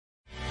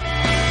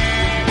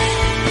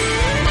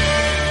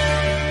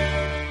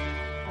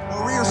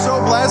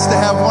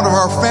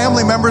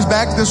members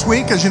back this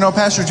week. As you know,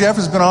 Pastor Jeff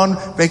has been on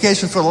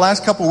vacation for the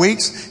last couple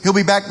weeks. He'll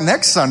be back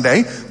next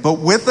Sunday. But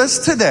with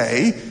us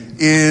today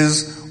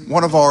is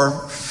one of our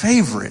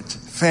favorite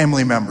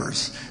family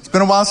members. It's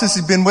been a while since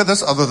he's been with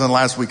us, other than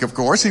last week, of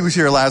course. He was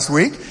here last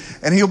week.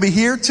 And he'll be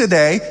here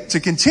today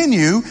to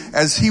continue,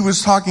 as he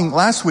was talking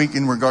last week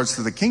in regards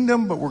to the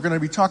kingdom, but we're going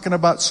to be talking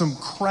about some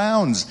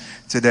crowns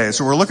today.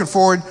 So we're looking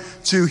forward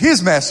to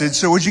his message.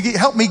 So would you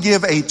help me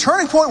give a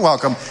turning point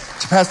welcome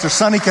to Pastor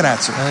Sonny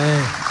Conatser.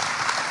 Hey.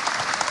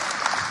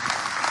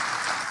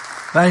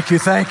 Thank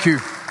you.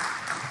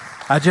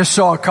 I just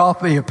saw a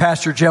copy of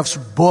Pastor Jeff's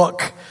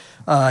book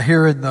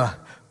here in the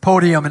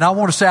podium, and I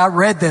want to say I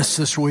read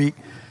this week.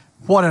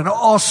 What an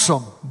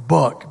awesome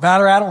book.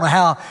 Valerie, I don't know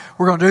how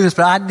we're going to do this,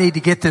 but I need to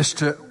get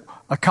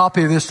a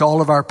copy of this to all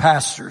of our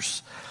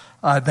pastors.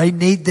 They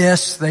need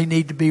this. They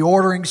need to be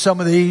ordering some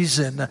of these,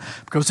 and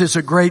because it's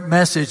a great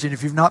message. And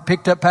if you've not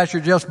picked up Pastor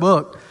Jeff's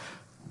book,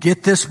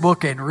 get this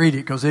book and read it,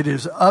 because it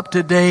is up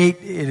to date.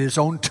 It is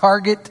on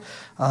target,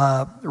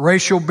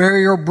 racial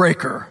barrier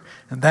breaker,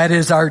 and that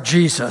is our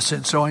Jesus.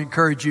 And so I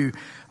encourage you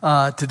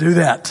to do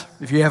that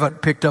if you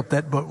haven't picked up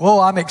that book. Well,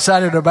 I'm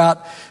excited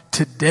about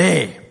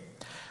today.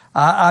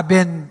 I've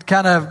been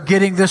kind of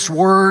getting this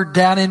word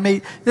down in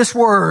me. This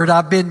word,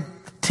 I've been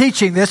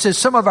teaching this is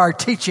some of our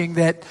teaching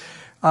that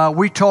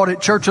we taught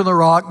at Church on the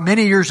Rock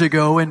many years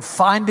ago in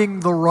Finding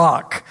the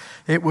Rock.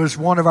 It was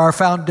one of our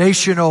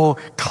foundational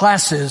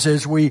classes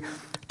as we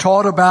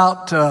taught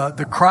about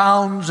the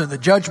crowns and the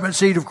judgment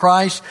seat of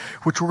Christ,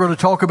 which we're going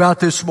to talk about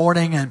this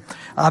morning. And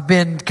I've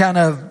been kind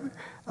of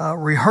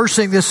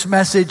rehearsing this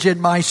message in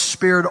my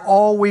spirit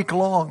all week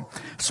long.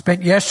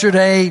 Spent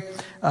yesterday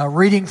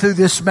reading through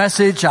this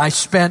message. I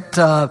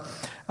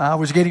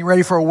was getting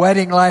ready for a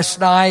wedding last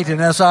night,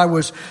 and as I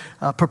was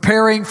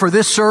preparing for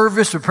this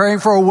service, preparing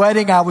for a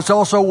wedding, I was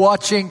also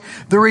watching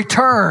the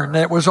return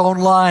that was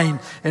online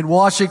in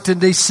Washington,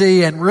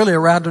 D.C., and really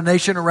around the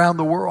nation, around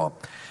the world.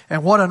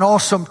 And what an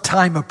awesome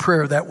time of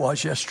prayer that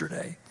was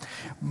yesterday.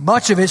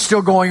 Much of it's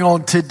still going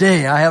on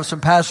today. I have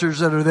some pastors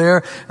that are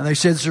there, and they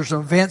said there's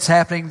some events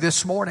happening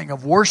this morning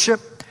of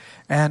worship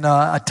and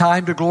a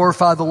time to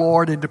glorify the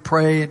Lord and to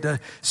pray and to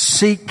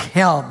seek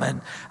Him.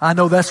 And I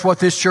know that's what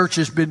this church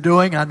has been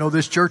doing. I know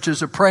this church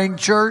is a praying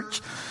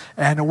church,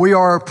 and we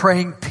are a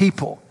praying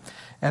people.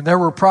 And there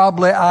were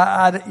probably,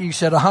 you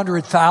said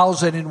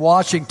 100,000 in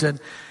Washington.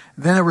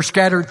 Then there were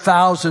scattered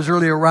thousands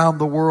really around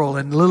the world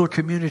in little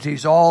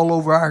communities all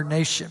over our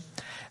nation.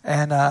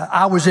 And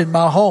I was in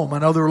my home. I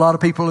know there were a lot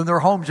of people in their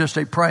homes just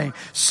praying,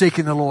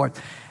 seeking the Lord.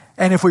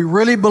 And if we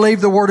really believe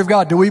the Word of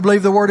God, do we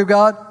believe the Word of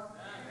God?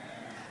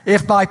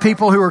 If my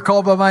people who are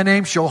called by my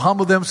name shall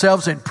humble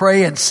themselves and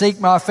pray and seek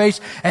my face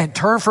and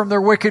turn from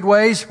their wicked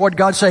ways, what did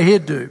God say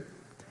He'd do?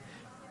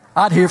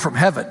 I'd hear from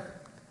heaven.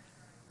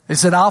 He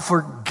said, I'll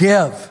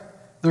forgive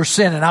their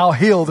sin and I'll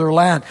heal their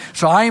land.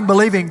 So I am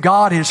believing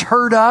God has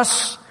heard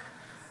us.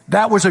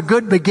 That was a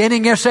good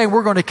beginning yesterday.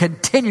 We're going to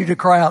continue to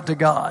cry out to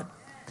God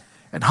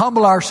and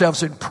humble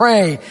ourselves and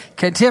pray,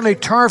 continually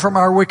turn from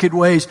our wicked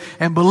ways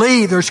and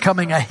believe there's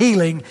coming a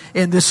healing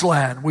in this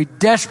land. We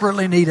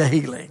desperately need a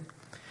healing,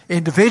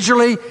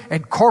 individually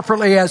and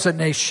corporately as a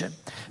nation.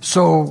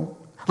 So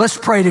let's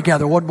pray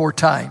together one more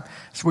time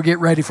as we get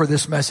ready for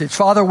this message.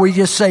 Father, we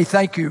just say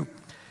thank you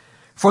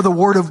for the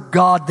Word of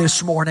God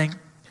this morning.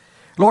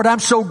 Lord, I'm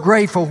so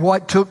grateful for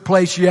what took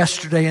place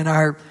yesterday in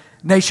our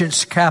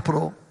nation's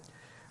capital.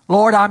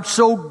 Lord, I'm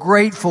so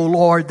grateful,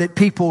 Lord, that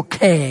people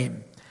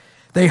came.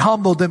 They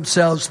humbled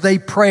themselves. They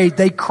prayed.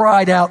 They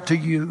cried out to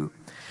you.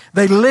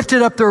 They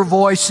lifted up their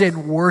voice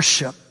in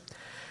worship.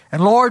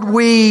 And Lord,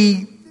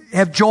 we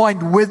have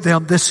joined with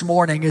them this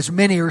morning, as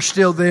many are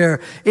still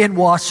there in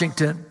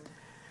Washington,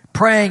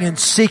 praying and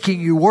seeking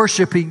you,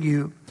 worshiping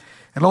you.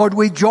 And Lord,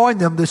 we join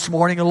them this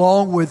morning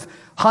along with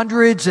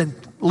hundreds and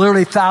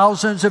literally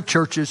thousands of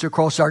churches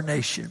across our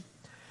nation.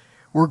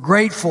 We're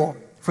grateful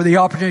for the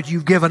opportunity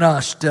you've given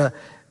us to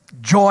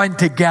join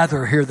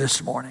together here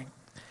this morning.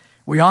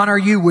 We honor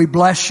you. We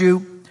bless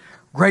you.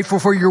 Grateful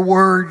for your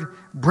word.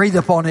 Breathe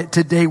upon it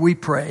today, we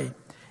pray.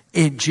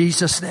 In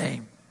Jesus'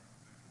 name.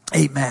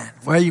 Amen.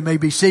 Well, you may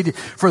be seated.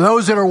 For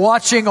those that are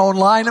watching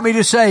online, let me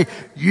just say,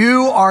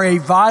 you are a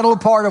vital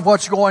part of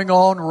what's going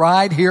on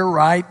right here,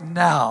 right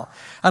now.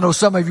 I know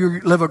some of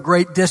you live a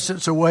great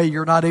distance away.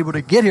 You're not able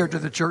to get here to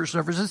the church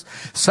services.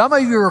 Some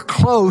of you are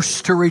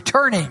close to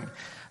returning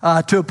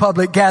to a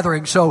public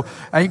gathering. So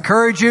I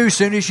encourage you, as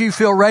soon as you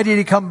feel ready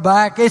to come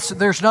back,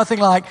 there's nothing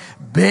like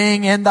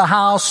being in the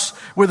house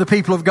with the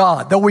people of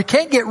God. Though we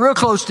can't get real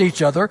close to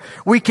each other,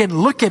 we can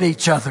look at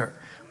each other.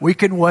 We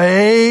can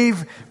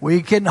wave,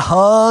 we can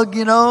hug,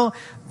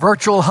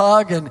 virtual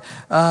hug,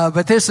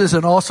 but this is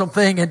an awesome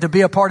thing, and to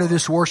be a part of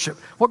this worship.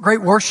 What great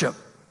worship.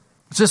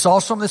 Is this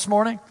awesome this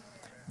morning?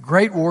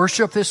 Great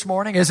worship this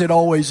morning, as it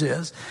always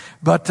is.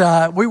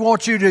 But we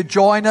want you to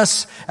join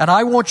us, and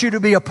I want you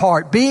to be a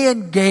part. Be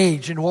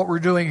engaged in what we're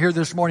doing here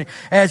this morning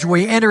as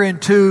we enter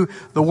into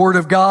the Word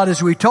of God,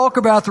 as we talk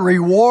about the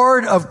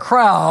reward of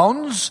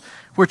crowns,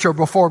 which are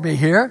before me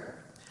here.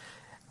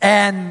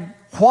 And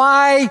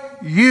why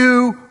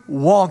you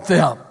want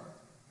them.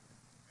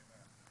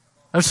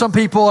 There's some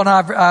people, and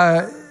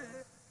I've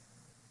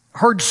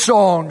heard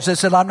songs that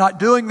said, I'm not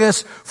doing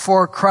this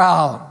for a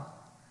crowd.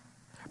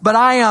 But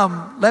I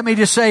am, let me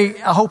just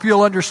say, I hope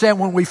you'll understand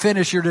when we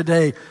finish here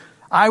today,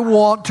 I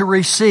want to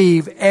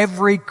receive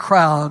every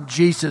crown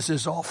Jesus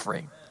is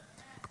offering,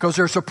 because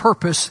there's a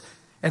purpose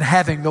in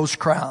having those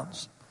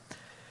crowns.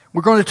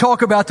 We're going to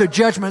talk about the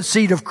judgment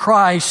seat of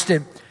Christ,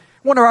 and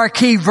one of our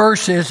key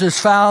verses is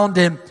found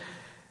in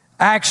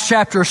Acts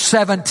chapter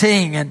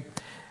 17, and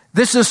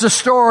this is the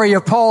story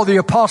of Paul the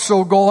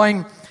Apostle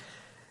going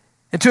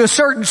into a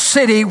certain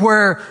city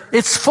where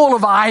it's full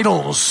of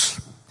idols.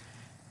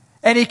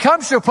 And he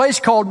comes to a place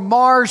called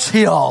Mars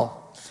Hill.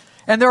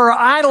 And there are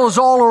idols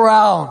all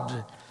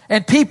around.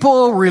 And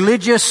people,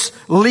 religious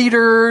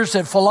leaders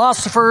and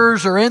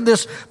philosophers are in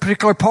this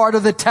particular part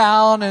of the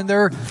town, and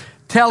they're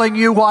telling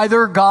you why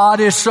their God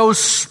is so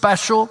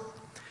special.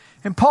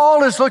 And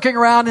Paul is looking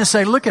around and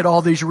saying, look at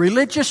all these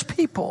religious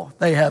people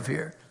they have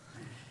here.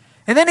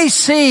 And then he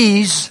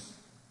sees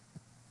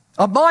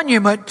a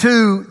monument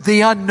to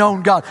the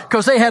unknown God.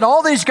 Because they had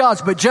all these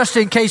gods, but just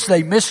in case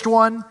they missed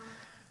one,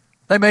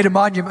 they made a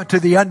monument to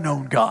the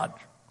unknown God.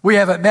 We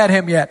haven't met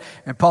him yet.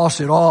 And Paul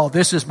said, oh,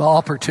 this is my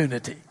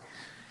opportunity.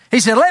 He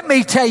said, let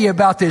me tell you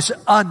about this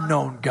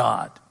unknown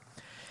God.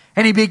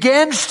 And he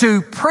begins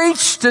to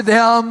preach to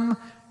them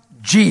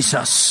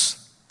Jesus.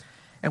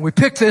 And we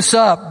pick this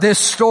up, this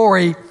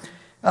story,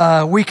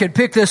 we can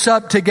pick this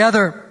up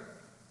together.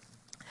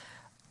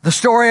 The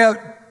story of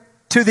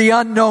to the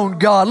unknown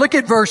God. Look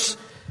at verse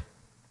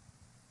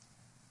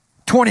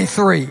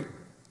 23.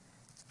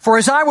 For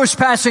as I was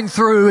passing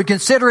through and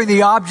considering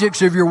the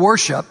objects of your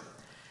worship,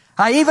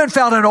 I even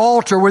found an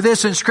altar with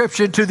this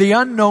inscription, to the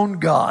unknown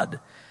God.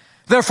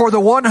 Therefore, the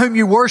one whom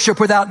you worship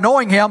without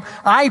knowing him,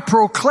 I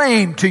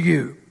proclaim to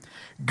you.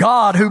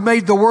 God, who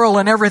made the world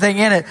and everything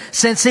in it,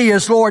 since he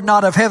is Lord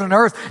not of heaven and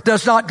earth,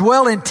 does not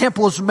dwell in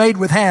temples made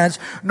with hands,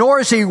 nor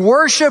is he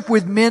worshipped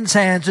with men's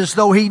hands as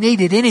though he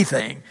needed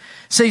anything,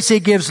 since he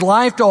gives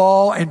life to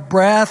all and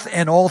breath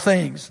and all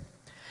things.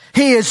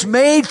 He has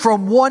made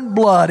from one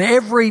blood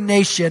every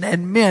nation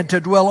and men to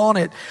dwell on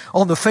it,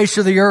 on the face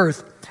of the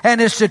earth,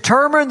 and has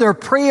determined their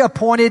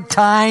pre-appointed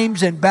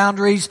times and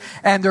boundaries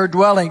and their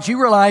dwellings.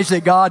 You realize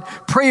that God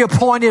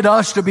pre-appointed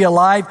us to be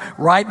alive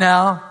right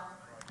now?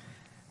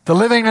 To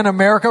living in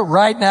America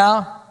right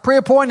now?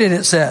 Pre-appointed,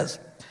 it says.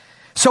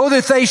 So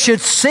that they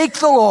should seek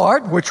the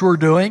Lord, which we're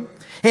doing,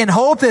 in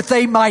hope that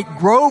they might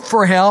grope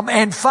for him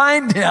and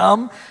find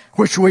him,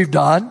 which we've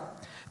done,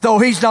 though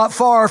he's not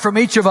far from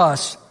each of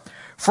us.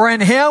 For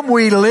in him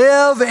we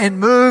live and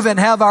move and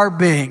have our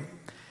being.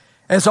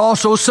 As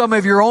also some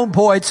of your own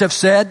poets have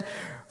said,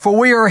 for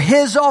we are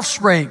his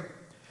offspring.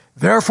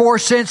 Therefore,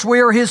 since we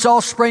are his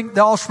offspring,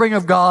 the offspring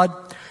of God,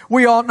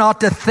 we ought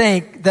not to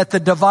think that the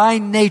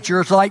divine nature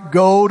is like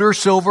gold or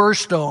silver or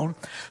stone,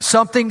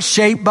 something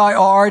shaped by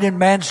art and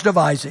man's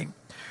devising.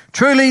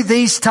 Truly,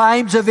 these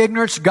times of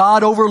ignorance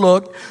God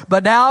overlooked,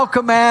 but now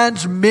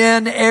commands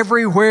men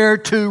everywhere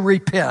to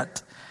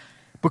repent.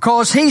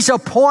 Because he's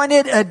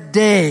appointed a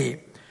day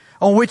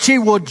on which he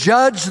will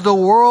judge the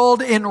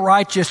world in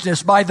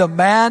righteousness by the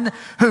man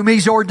whom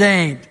he's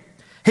ordained.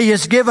 He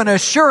has given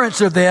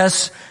assurance of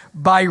this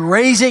by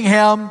raising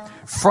him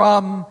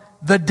from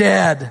the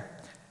dead.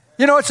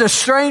 You know, it's a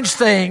strange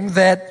thing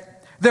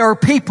that there are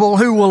people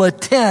who will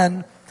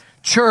attend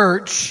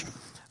church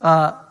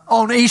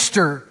on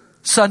Easter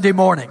Sunday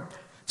morning.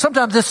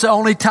 Sometimes it's the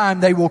only time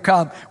they will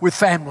come with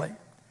family.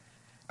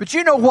 But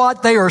you know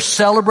what they are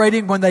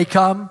celebrating when they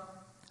come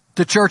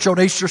to church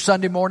on Easter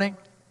Sunday morning?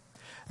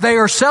 They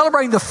are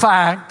celebrating the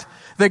fact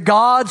that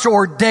God's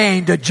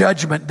ordained a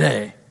judgment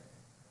day.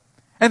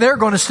 And they're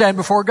going to stand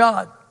before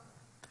God.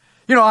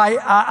 You know,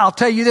 I'll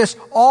tell you this,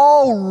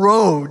 all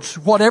roads,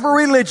 whatever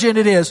religion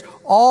it is,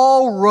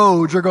 all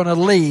roads are going to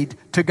lead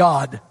to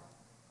God.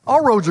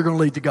 All roads are going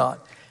to lead to God.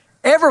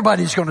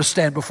 Everybody's going to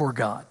stand before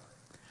God.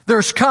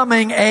 There's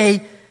coming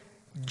a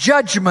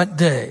judgment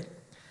day.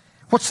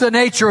 What's the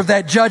nature of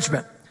that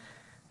judgment?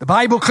 The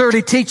Bible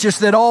clearly teaches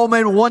that all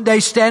men will one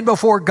day stand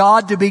before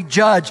God to be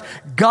judged.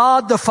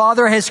 God the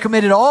Father has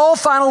committed all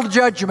final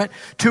judgment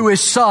to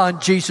his Son,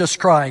 Jesus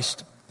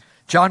Christ.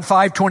 John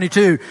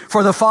 5:22,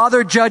 for the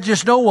Father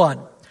judges no one,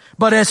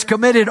 but has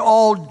committed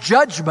all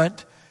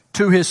judgment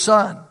to his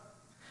Son.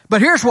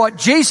 But here's what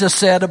Jesus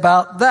said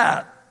about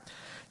that.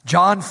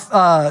 John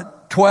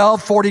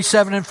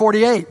 12:47 and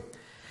 48.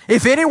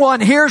 If anyone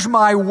hears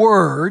my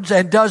words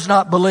and does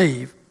not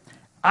believe,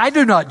 I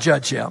do not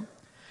judge him.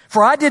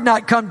 For I did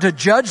not come to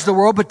judge the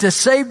world, but to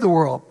save the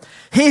world.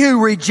 He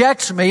who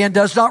rejects me and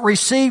does not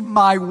receive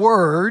my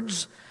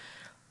words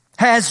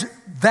has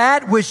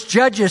that which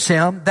judges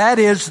him, that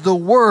is the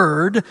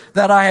word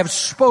that I have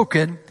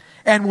spoken,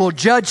 and will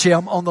judge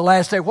him on the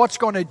last day. What's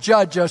going to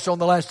judge us on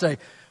the last day?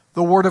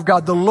 The word of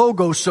God, the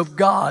logos of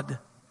God.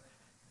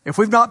 If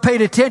we've not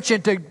paid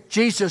attention to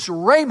Jesus'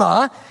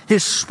 rhema,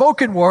 his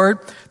spoken word,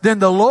 then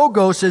the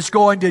logos is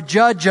going to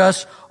judge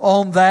us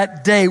on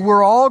that day.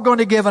 We're all going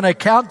to give an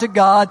account to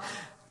God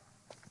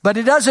But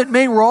it doesn't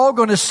mean we're all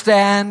going to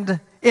stand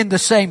in the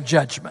same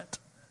judgment.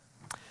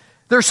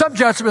 There's some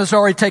judgment that's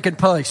already taken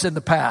place in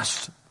the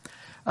past.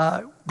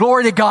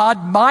 Glory to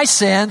God, my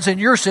sins and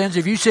your sins,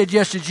 if you said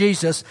yes to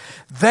Jesus,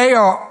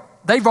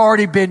 they've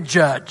already been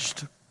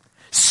judged.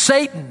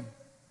 Satan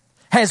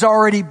has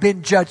already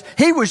been judged.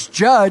 He was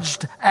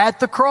judged at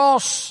the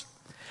cross.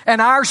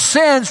 And our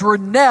sins were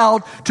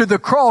nailed to the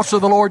cross of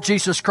the Lord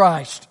Jesus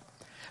Christ.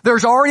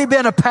 There's already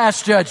been a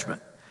past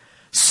judgment.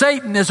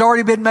 Satan has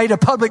already been made a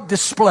public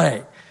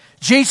display.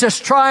 Jesus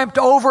triumphed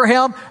over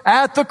him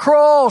at the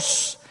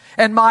cross.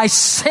 And my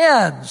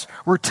sins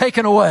were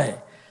taken away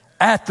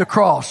at the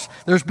cross.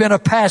 There's been a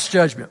past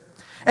judgment.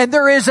 And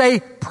there is a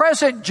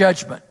present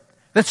judgment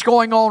that's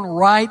going on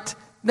right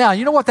now.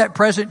 You know what that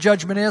present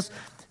judgment is?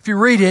 If you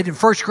read it in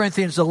 1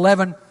 Corinthians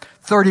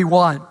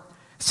 11:31, it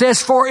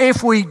says, "For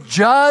if we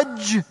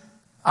judge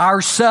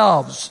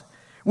ourselves,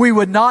 we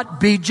would not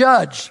be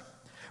judged.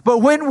 But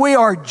when we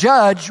are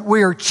judged,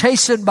 we are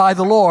chastened by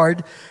the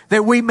Lord,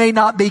 that we may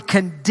not be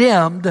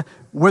condemned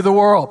with the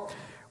world."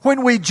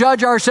 When we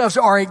judge ourselves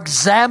or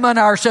examine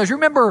ourselves,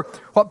 remember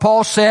what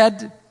Paul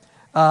said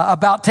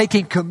about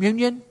taking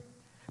communion?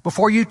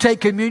 Before you take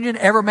communion,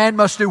 every man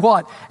must do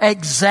what?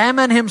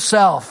 Examine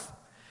himself.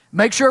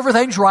 Make sure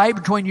everything's right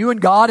between you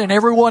and God and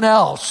everyone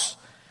else.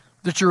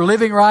 That you're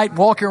living right,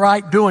 walking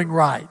right, doing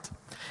right.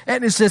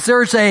 And it says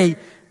there's a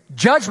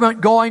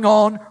judgment going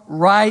on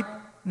right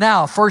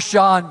now. 1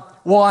 John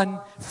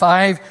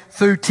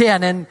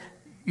 1:5-10. And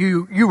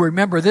you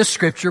remember this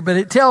scripture, but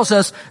it tells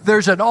us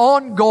there's an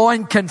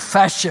ongoing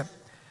confession.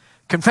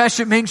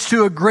 Confession means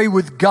to agree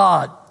with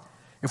God.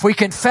 If we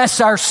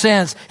confess our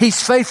sins,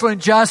 He's faithful and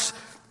just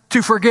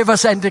to forgive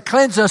us and to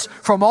cleanse us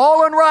from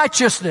all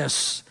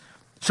unrighteousness.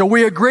 So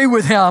we agree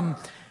with Him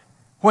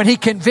when He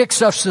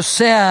convicts us of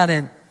sin,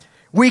 and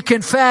we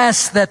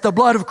confess that the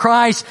blood of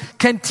Christ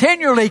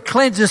continually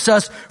cleanses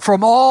us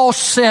from all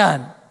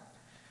sin.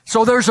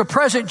 So there's a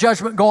present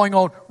judgment going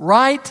on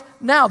right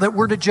now that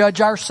we're to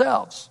judge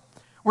ourselves.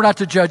 We're not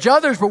to judge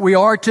others, but we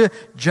are to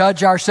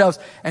judge ourselves.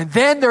 And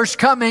then there's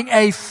coming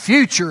a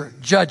future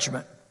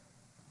judgment.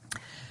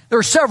 There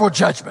are several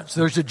judgments.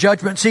 There's the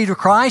judgment seat of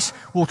Christ,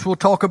 which we'll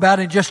talk about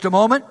in just a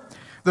moment.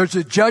 There's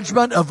a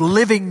judgment of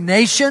living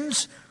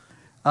nations.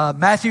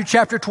 Matthew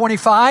chapter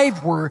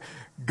 25, where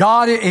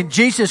God and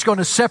Jesus is going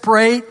to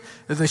separate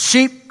the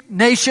sheep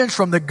nations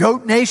from the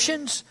goat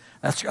nations.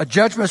 That's a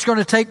judgment that's going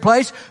to take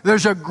place.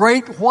 There's a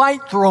great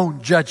white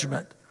throne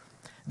judgment.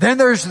 Then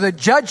there's the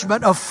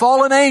judgment of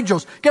fallen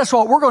angels. Guess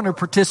what? We're going to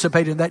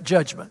participate in that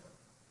judgment.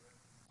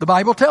 The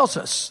Bible tells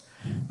us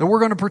that we're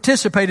going to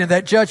participate in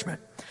that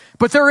judgment.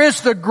 But there is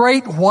the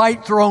great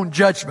white throne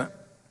judgment.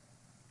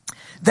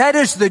 That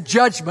is the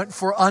judgment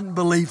for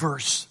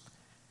unbelievers.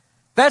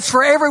 That's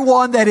for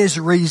everyone that has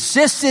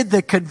resisted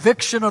the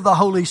conviction of the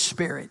Holy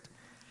Spirit.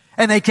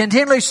 And they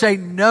continually say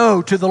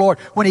no to the Lord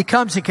when He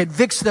comes and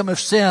convicts them of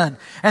sin.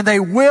 And they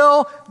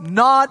will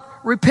not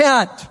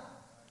repent.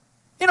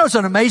 You know, it's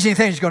an amazing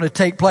thing that's going to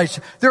take place.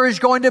 There is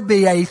going to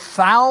be a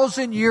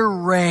 1,000-year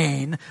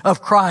reign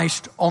of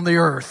Christ on the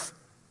earth.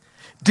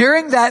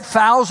 During that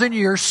 1,000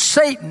 years,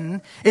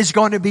 Satan is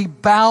going to be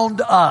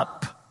bound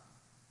up.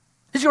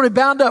 He's going to be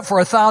bound up for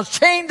 1,000,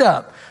 chained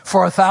up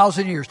for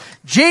 1,000 years.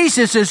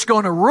 Jesus is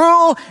going to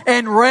rule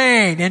and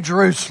reign in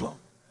Jerusalem.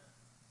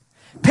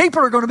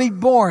 People are going to be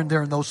born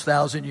during those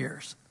 1,000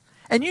 years.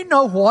 And you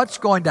know what's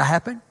going to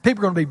happen?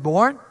 People are going to be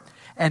born,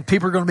 and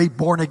people are going to be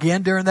born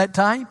again during that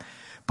time.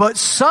 But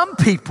some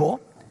people,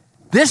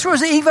 this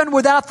was even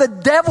without the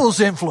devil's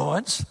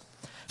influence,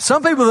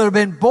 some people that have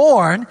been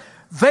born,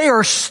 they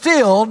are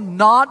still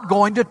not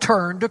going to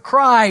turn to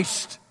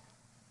Christ.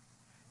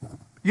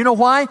 You know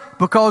why?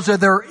 Because of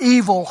their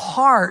evil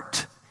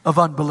heart of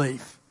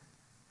unbelief.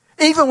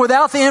 Even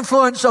without the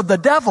influence of the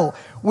devil,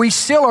 we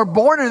still are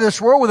born into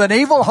this world with an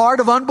evil heart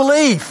of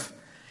unbelief.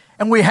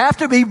 And we have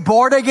to be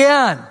born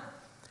again.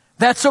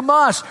 That's a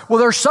must. Well,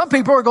 there's some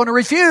people who are going to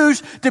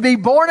refuse to be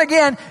born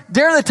again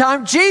during the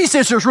time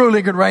Jesus is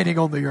ruling and reigning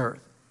on the earth.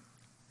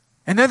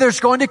 And then there's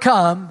going to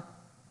come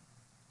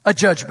a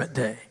judgment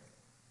day.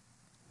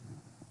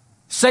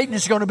 Satan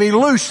is going to be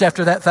loosed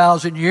after that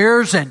 1,000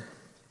 years, and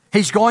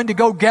he's going to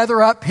go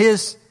gather up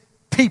his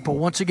people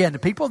once again. The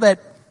people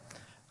that,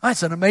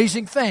 that's an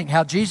amazing thing,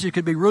 how Jesus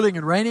could be ruling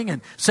and reigning,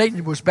 and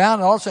Satan was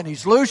bound, and all of a sudden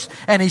he's loose,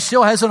 and he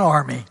still has an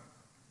army.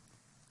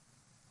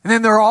 And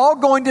then they're all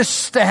going to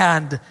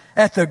stand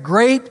at the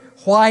great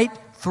white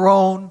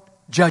throne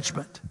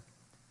judgment.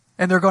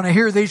 And they're going to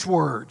hear these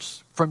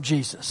words from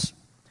Jesus.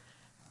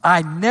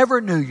 "I never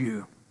knew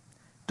you.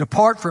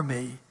 Depart from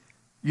me,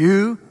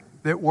 you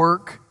that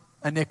work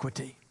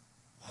iniquity."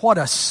 What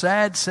a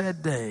sad,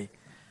 sad day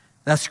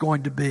that's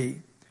going to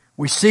be.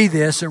 We see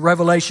this in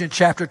Revelation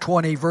chapter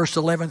 20, verse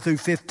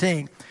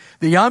 11-15.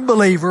 The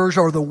unbelievers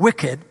or the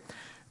wicked,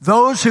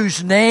 those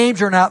whose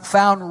names are not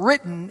found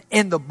written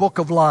in the book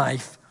of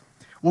life,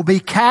 will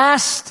be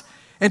cast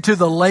into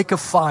the lake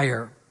of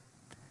fire.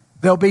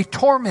 They'll be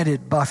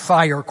tormented by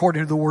fire,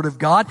 according to the Word of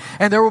God,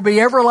 and there will be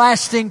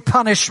everlasting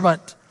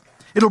punishment.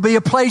 It'll be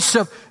a place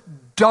of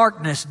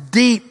darkness,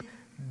 deep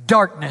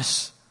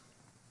darkness.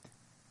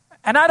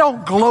 And I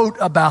don't gloat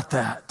about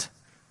that.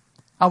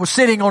 I was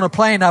sitting on a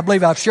plane, I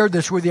believe I've shared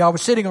this with you. I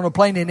was sitting on a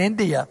plane in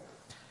India,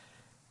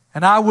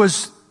 and I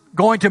was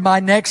going to my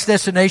next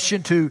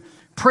destination to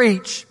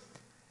preach.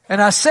 And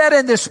I sat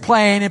in this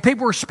plane, and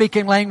people were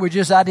speaking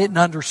languages I didn't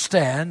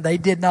understand. They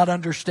did not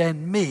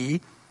understand me.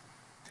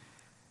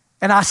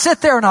 And I sit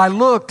there and I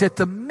looked at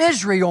the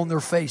misery on their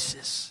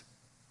faces.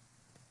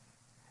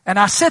 And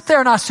I sit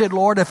there and I said,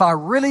 Lord, if I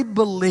really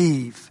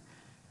believe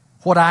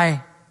what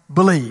I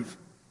believe,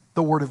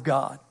 the Word of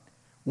God,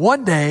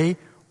 one day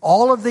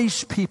all of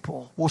these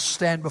people will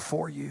stand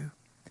before you.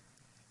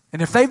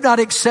 And if they've not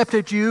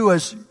accepted you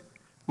as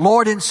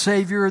Lord and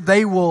Savior,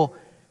 they will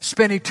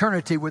spend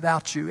eternity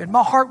without you. And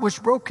my heart was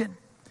broken.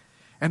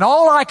 And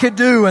all I could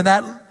do in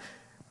that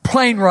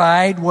plane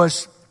ride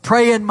was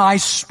pray in my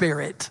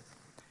spirit.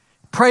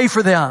 Pray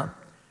for them.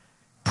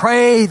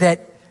 Pray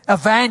that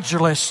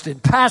evangelists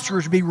and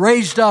pastors be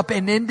raised up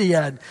in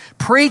India and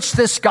preach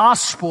this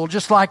gospel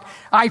just like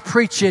I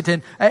preach it,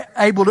 and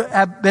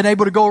have been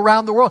able to go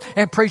around the world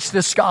and preach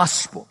this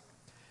gospel.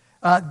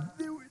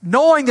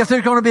 Knowing that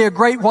there's going to be a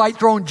great white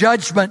throne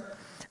judgment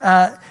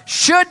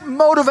should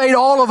motivate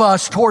all of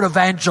us toward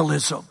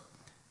evangelism.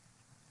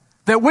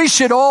 That we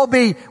should all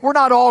be, we're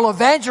not all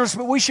evangelists,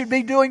 but we should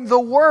be doing the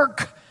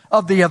work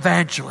of the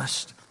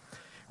evangelist.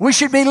 We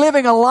should be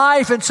living a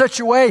life in such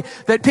a way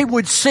that people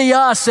would see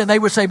us and they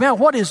would say, man,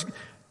 what is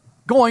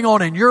going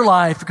on in your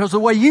life? Because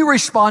the way you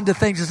respond to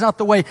things is not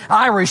the way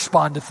I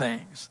respond to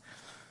things.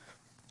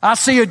 I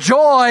see a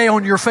joy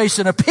on your face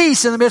and a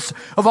peace in the midst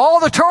of all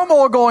the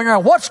turmoil going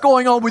on. What's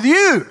going on with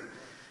you?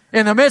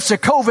 In the midst of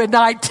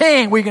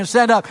COVID-19, we can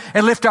stand up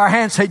and lift our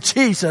hands and say,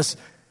 Jesus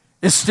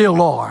is still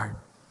Lord.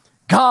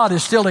 God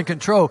is still in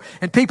control.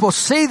 And people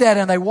see that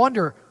and they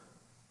wonder,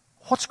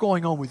 what's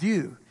going on with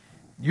you?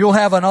 You'll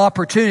have an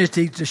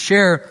opportunity to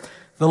share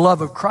the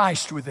love of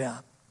Christ with them.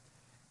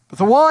 But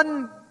the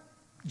one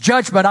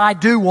judgment I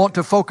do want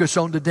to focus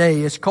on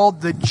today is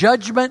called the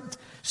judgment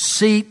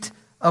seat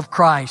of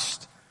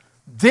Christ.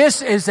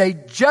 This is a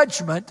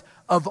judgment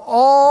of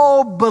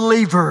all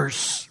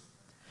believers.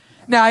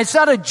 Now, it's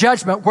not a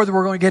judgment whether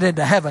we're going to get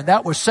into heaven.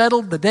 That was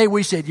settled the day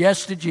we said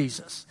yes to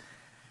Jesus.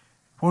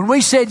 When we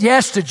said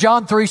yes to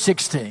John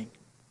 3:16,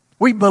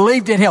 we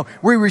believed in Him.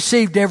 We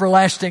received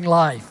everlasting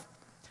life.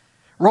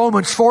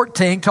 Romans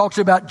 14 talks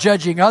about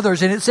judging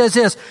others, and it says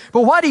this,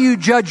 but why do you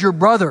judge your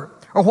brother?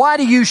 Or why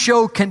do you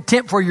show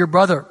contempt for your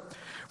brother?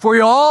 For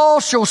you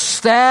all shall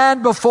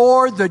stand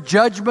before the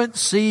judgment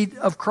seat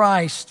of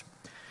Christ.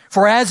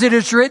 For as it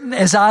is written,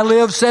 as I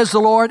live, says the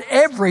Lord,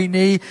 every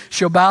knee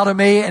shall bow to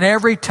me and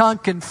every tongue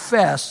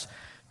confess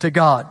to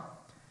God.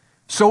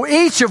 So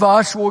each of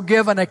us will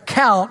give an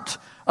account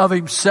of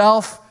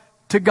himself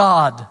to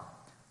God.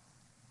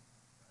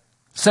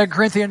 2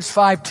 Corinthians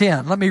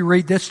 5:10. Let me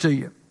read this to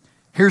you.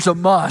 Here's a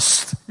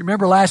must. You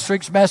remember last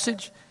week's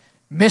message?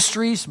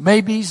 Mysteries,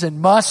 maybes,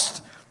 and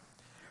must.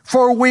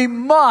 For we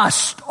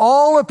must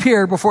all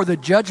appear before the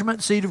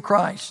judgment seat of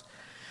Christ,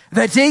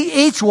 that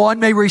each one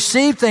may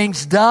receive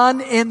things done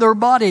in their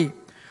body,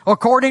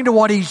 according to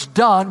what he's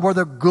done,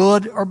 whether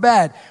good or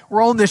bad.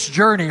 We're on this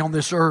journey on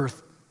this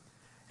earth.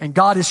 And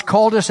God has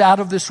called us out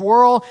of this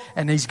world,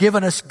 and He's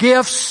given us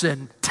gifts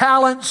and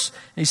talents.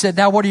 He said,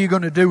 now what are you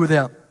going to do with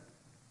them?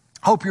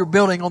 Hope you're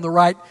building on the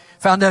right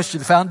foundation.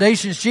 The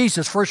foundation is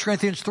Jesus, 1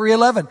 Corinthians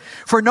 3:11.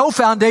 For no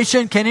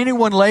foundation can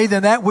anyone lay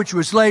than that which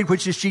was laid,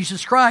 which is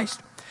Jesus Christ.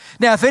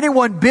 Now, if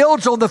anyone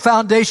builds on the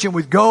foundation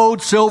with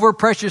gold, silver,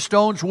 precious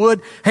stones,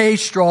 wood, hay,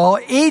 straw,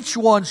 each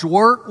one's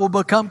work will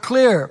become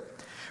clear.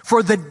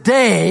 For the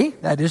day,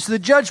 that is the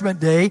judgment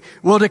day,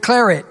 will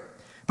declare it,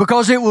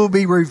 because it will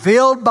be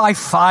revealed by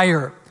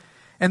fire.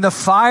 And the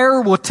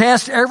fire will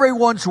test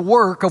everyone's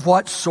work of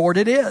what sort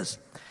it is.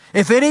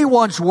 If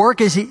anyone's work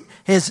he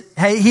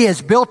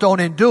has built on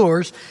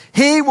endures,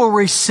 he will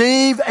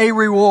receive a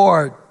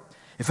reward.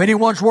 If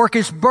anyone's work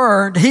is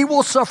burned, he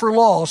will suffer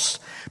loss,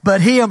 but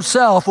he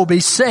himself will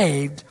be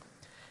saved,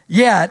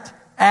 yet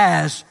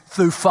as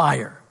through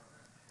fire.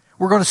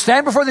 We're going to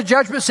stand before the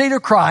judgment seat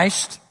of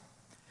Christ.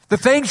 The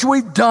things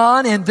we've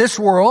done in this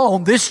world,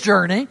 on this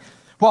journey,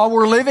 while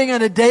we're living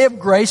in a day of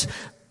grace,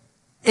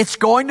 it's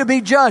going to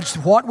be judged.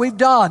 What we've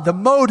done, the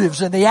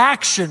motives and the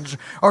actions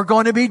are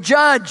going to be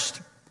judged.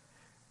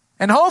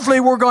 And hopefully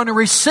we're going to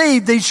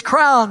receive these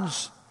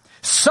crowns.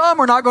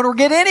 Some are not going to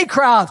get any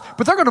crowns,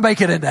 but they're going to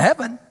make it into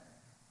heaven.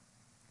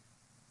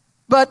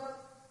 But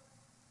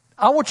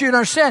I want you to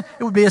understand,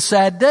 it would be a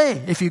sad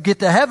day if you get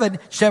to heaven,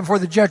 stand before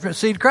the judgment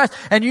seat of Christ,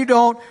 and you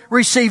don't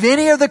receive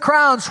any of the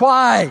crowns.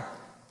 Why?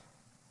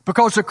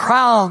 Because the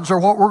crowns are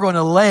what we're going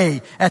to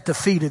lay at the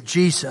feet of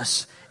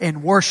Jesus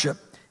in worship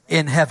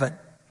in heaven.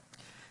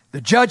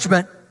 The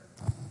judgment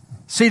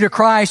seat of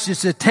Christ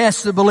is to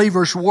test the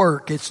believer's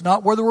work. It's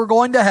not whether we're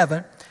going to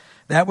heaven.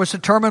 That was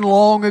determined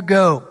long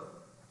ago.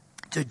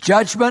 It's a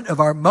judgment of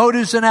our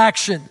motives and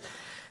action.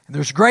 And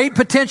there's great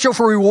potential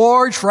for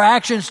rewards for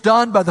actions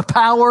done by the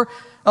power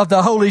of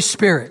the Holy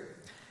Spirit.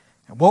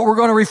 And what we're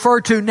going to refer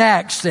to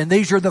next, and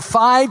these are the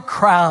 5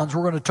 crowns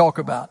we're going to talk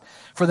about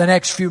for the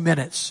next few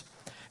minutes,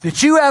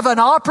 that you have an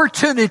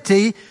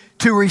opportunity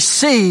to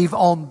receive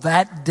on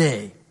that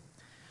day.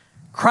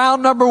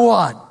 Crown number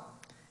 1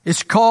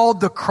 is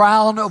called the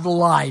crown of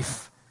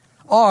life,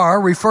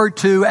 or referred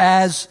to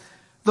as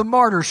the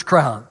martyr's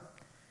crown.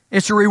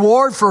 It's a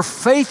reward for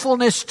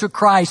faithfulness to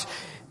Christ.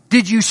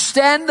 Did you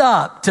stand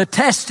up to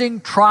testing,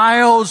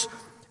 trials,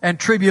 and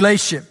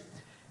tribulation?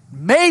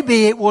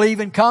 Maybe it will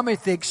even come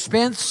at the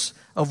expense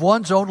of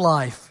one's own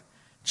life.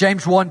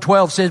 James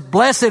 1:12 says,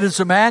 "Blessed is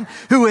the man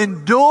who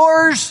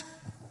endures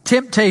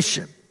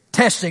temptation,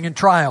 testing, and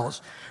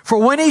trials. For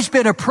when he's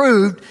been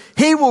approved,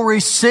 he will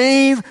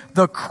receive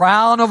the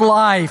crown of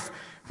life,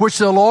 which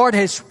the Lord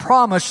has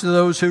promised to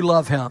those who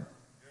love him."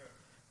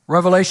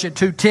 Revelation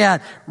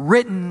 2:10,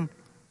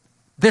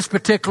 this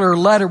particular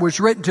letter was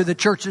written to the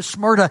church of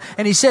Smyrna,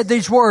 and he said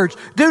these words,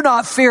 "Do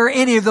not fear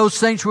any of those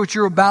things which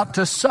you're about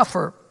to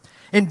suffer.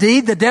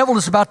 Indeed, the devil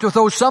is about to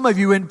throw some of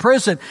you in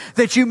prison,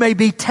 that you may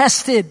be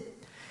tested.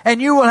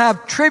 And you will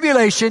have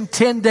tribulation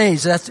 10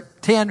 days. That's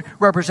 10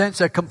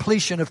 represents a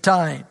completion of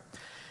time.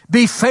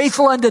 Be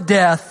faithful unto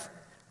death,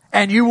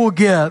 and you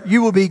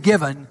will be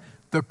given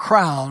the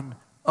crown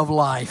of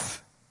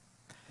life."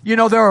 You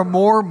know, there are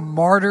more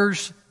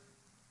martyrs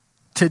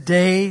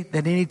today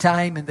than any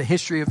time in the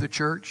history of the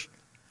church.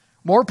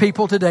 More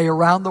people today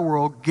around the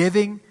world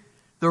giving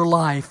their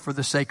life for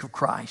the sake of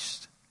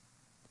Christ.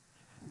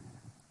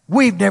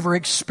 We've never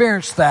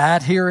experienced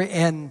that here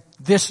in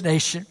this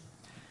nation.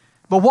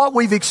 But what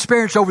we've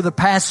experienced over the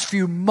past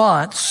few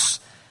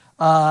months,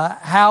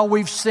 how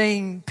we've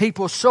seen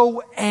people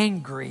so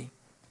angry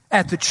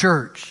at the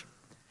church,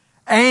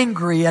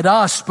 angry at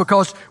us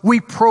because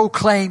we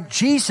proclaim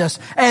Jesus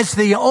as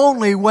the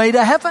only way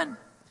to heaven.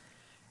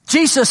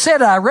 Jesus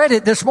said, I read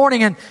it this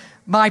morning in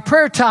my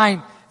prayer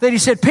time, that he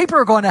said, people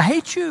are going to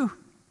hate you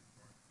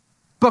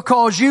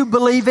because you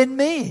believe in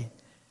me.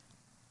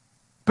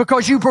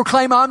 Because you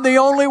proclaim I'm the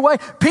only way.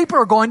 People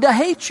are going to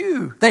hate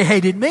you. They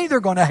hated me,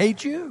 they're going to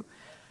hate you.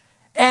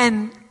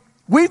 And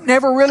we've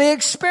never really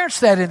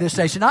experienced that in this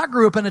nation. I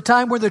grew up in a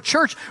time where the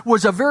church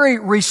was a very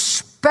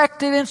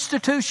respected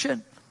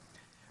institution.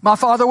 My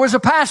father was a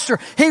pastor.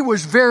 He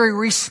was very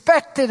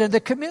respected in the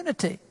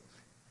community.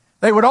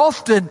 They would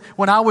often,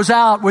 when I was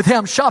out with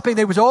him shopping,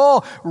 they would say,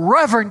 "Oh,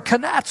 Reverend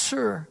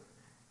Conatser."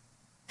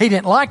 He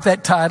didn't like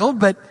that title,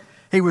 but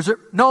he was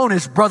known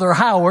as Brother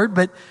Howard,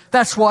 but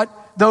that's what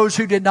those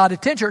who did not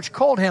attend church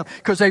called him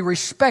because they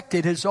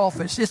respected his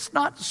office. It's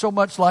not so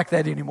much like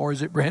that anymore,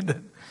 is it,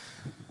 Brandon?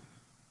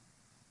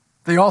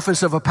 The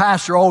office of a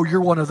pastor, oh,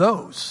 you're one of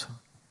those.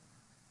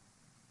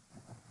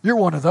 You're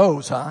one of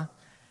those, huh?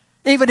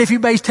 Even if you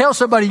may tell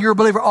somebody you're a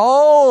believer,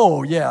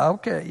 oh, yeah,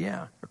 okay,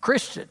 yeah, a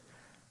Christian.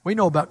 We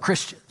know about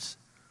Christians.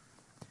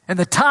 And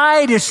the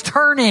tide is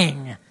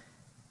turning,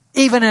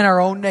 even in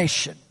our own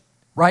nation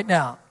right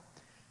now.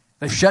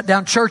 They've shut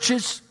down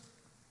churches.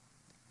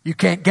 You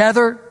can't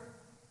gather.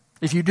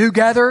 If you do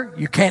gather,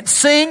 you can't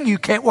sing. You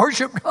can't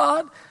worship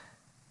God.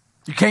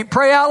 You can't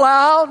pray out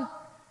loud.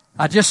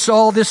 I just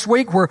saw this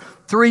week where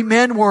 3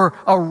 men were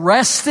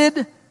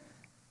arrested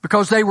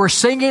because they were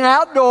singing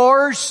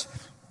outdoors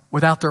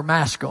without their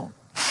mask on.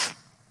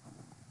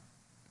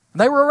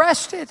 They were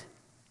arrested.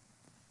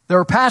 There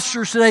are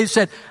pastors today who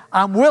said,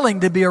 I'm willing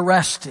to be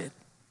arrested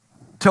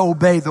to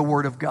obey the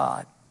Word of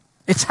God.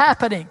 It's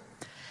happening.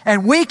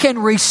 And we can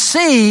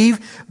receive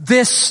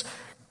this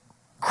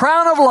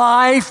crown of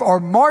life or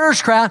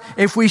martyr's crown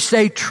if we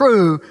stay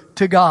true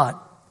to God.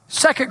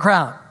 Second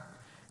crown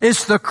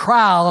is the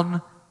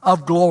crown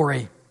of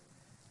glory.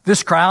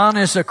 This crown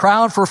is a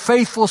crown for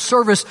faithful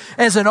service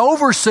as an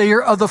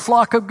overseer of the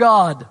flock of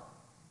God.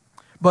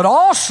 But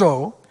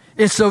also,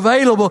 it's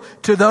available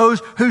to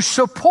those who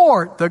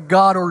support the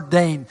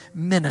God-ordained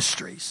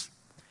ministries.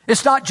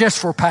 It's not just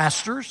for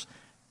pastors,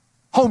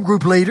 home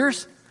group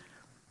leaders.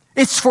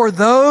 It's for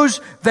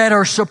those that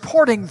are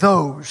supporting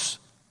those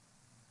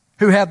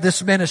who have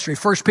this ministry.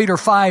 1 Peter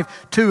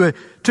 5, 2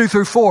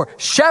 through 4.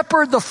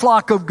 Shepherd the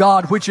flock of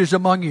God which is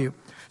among you,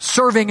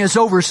 serving as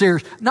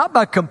overseers, not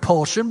by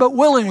compulsion, but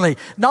willingly,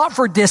 not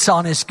for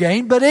dishonest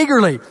gain, but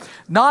eagerly,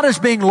 not as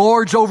being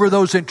lords over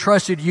those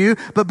entrusted you,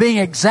 but being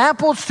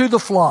examples to the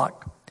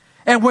flock.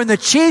 And when the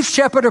chief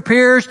shepherd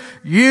appears,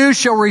 you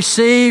shall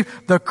receive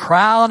the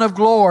crown of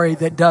glory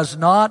that does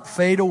not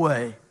fade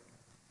away.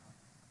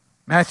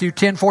 Matthew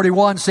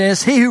 10:41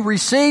 says, he who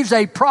receives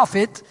a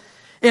prophet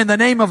in the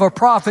name of a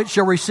prophet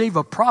shall receive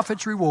a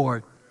prophet's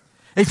reward.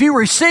 If you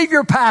receive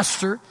your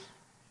pastor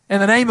in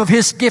the name of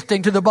his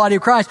gifting to the body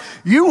of Christ,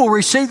 you will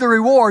receive the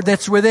reward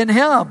that's within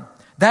him.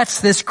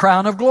 That's this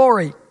crown of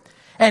glory.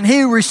 And he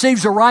who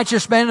receives a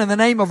righteous man in the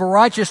name of a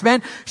righteous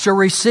man shall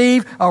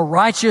receive a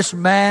righteous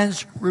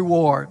man's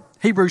reward.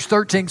 Hebrews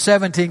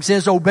 13:17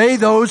 says, obey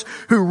those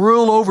who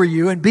rule over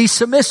you and be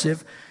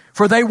submissive,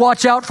 for they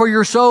watch out for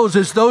your souls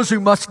as those who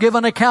must give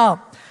an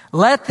account.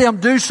 Let them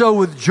do so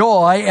with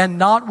joy and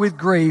not with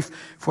grief,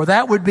 for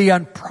that would be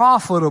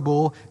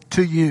unprofitable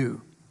to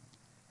you.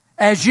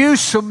 As you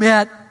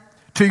submit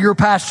to your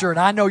pastor, and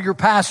I know your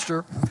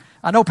pastor.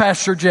 I know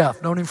Pastor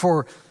Jeff, known him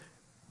for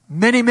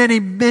many, many,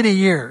 many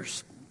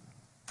years.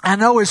 I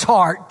know his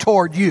heart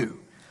toward you.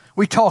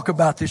 We talk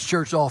about this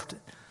church often.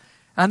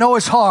 I know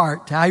his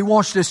heart, how he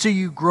wants to see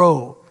you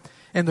grow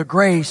in the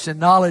grace and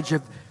knowledge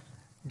of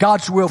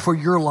God's will for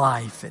your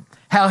life, and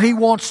how he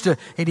wants to,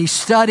 and he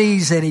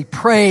studies and he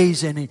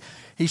prays, and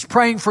he's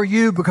praying for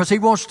you because he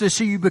wants to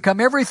see you become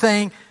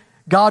everything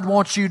God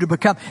wants you to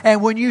become.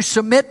 And when you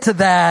submit to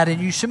that and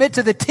you submit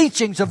to the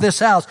teachings of this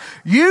house,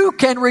 you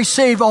can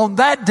receive on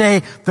that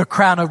day the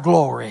crown of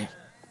glory.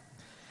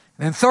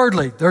 And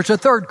thirdly, there's a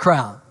third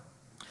crown.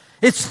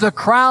 It's the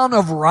crown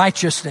of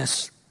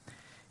righteousness.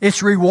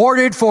 It's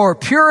rewarded for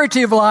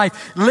purity of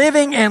life,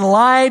 living in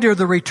light of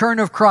the return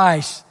of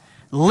Christ,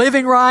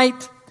 living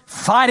right,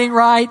 fighting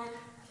right,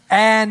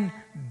 and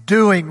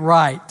doing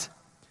right.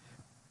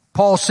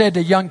 Paul said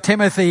to young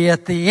Timothy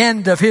at the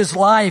end of his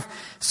life,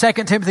 2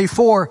 Timothy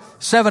 4,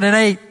 7 and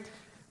 8,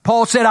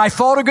 Paul said, I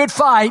fought a good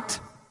fight.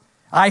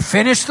 I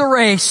finished the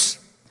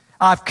race.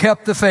 I've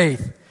kept the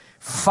faith.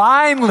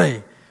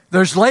 Finally,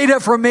 there's laid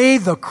up for me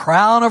the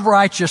crown of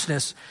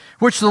righteousness,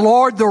 which the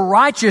Lord, the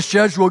righteous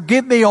judge, will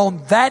give me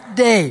on that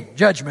day,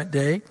 judgment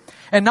day,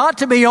 and not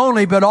to me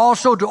only, but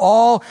also to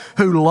all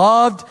who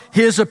loved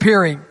his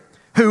appearing,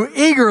 who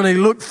eagerly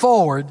look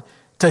forward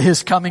to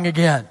his coming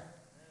again.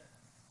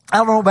 I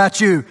don't know about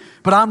you,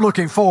 but I'm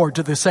looking forward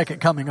to the second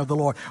coming of the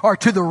Lord, or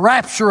to the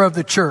rapture of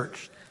the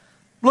church.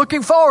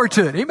 Looking forward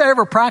to it. Anybody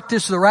ever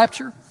practice the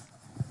rapture?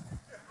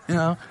 You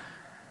know,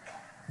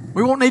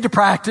 we won't need to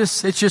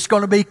practice. It's just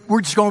going to be,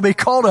 we're just going to be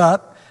caught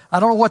up. I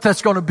don't know what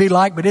that's going to be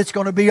like, but it's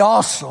going to be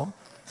awesome.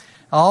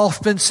 I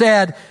often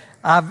said,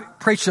 I've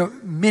preached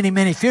at many,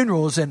 many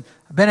funerals, and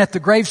I've been at the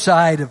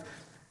graveside of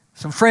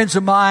some friends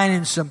of mine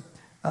and some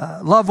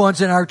loved ones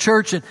in our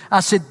church, and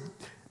I said,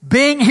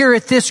 being here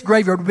at this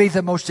graveyard would be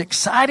the most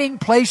exciting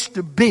place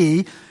to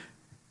be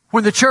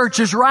when the church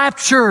is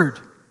raptured.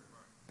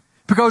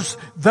 Because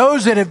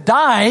those that have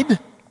died,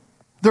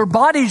 their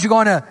bodies are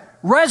going to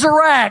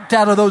resurrect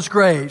out of those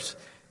graves.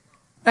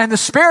 And the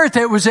spirit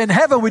that was in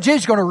heaven with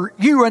Jesus is going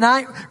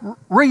to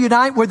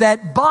reunite with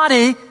that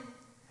body.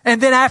 And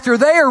then after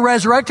they are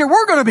resurrected,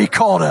 we're going to be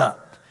caught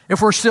up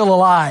if we're still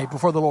alive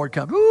before the Lord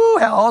comes. Ooh,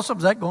 how awesome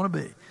is that going to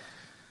be?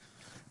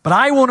 But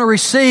I want to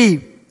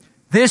receive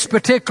this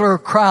particular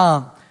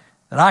crown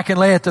that I can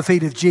lay at the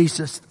feet of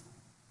Jesus.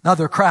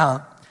 Another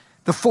crown.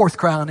 The fourth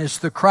crown is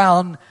the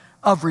crown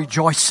of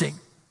rejoicing,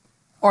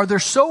 or the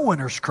soul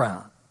winner's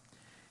crown.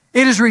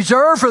 It is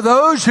reserved for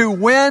those who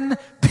win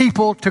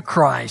people to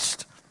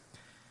Christ.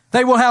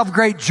 They will have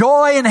great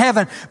joy in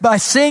heaven by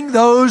seeing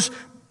those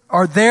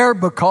are there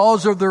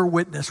because of their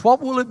witness.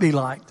 What will it be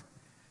like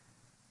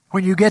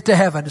when you get to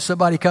heaven and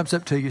somebody comes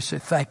up to you and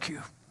says, thank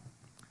you.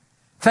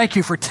 Thank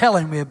you for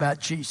telling me about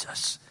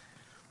Jesus.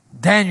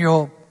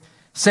 Daniel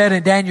said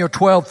in Daniel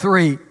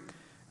 12:3,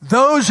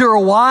 those who are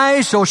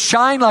wise shall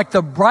shine like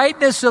the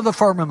brightness of the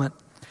firmament,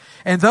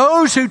 and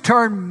those who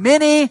turn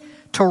many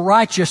to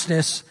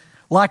righteousness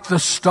like the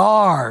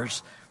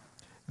stars.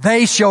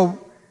 They shall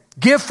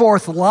give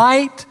forth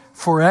light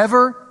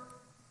forever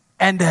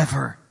and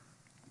ever.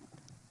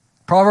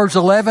 Proverbs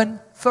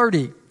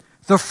 11:30.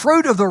 The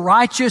fruit of the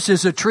righteous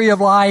is a tree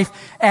of life,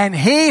 and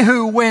he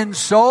who wins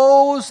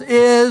souls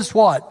is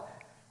what?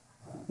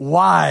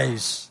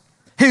 Wise.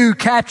 He who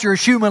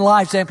captures human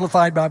lives,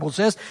 Amplified Bible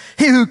says,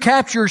 he who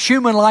captures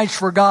human lives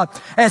for God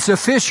as a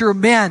fisher of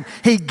men,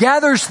 he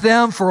gathers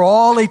them for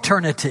all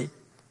eternity.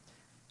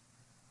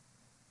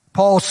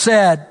 Paul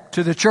said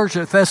to the church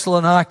at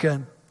Thessalonica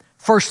in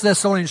 1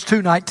 Thessalonians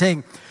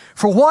 2:19,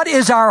 for what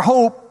is our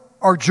hope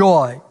or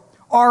joy,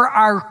 or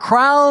our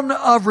crown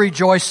of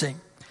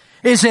rejoicing?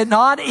 Is it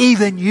not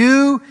even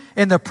you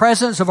in the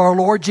presence of our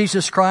Lord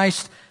Jesus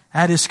Christ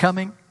at his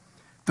coming?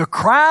 The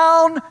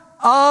crown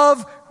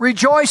of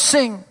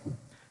rejoicing.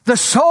 The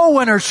soul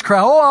winner's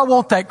crown. Oh, I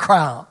want that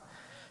crown.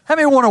 How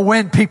many want to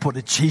win people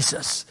to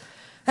Jesus?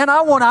 And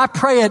I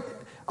pray it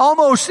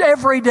almost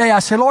every day. I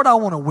say, Lord, I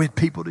want to win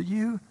people to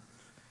you.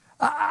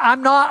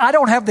 I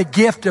don't have the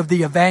gift of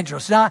the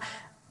evangelist. Now,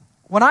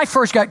 when I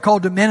first got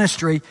called to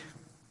ministry,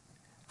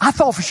 I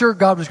thought for sure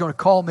God was going to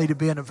call me to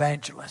be an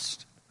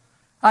evangelist.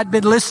 I'd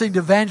been listening to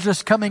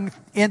evangelists coming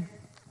in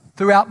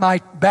throughout my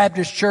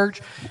Baptist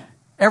church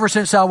ever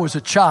since I was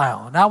a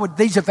child. And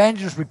these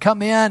evangelists would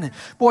come in, and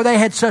boy, they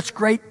had such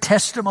great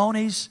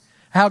testimonies,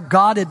 how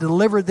God had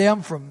delivered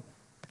them from,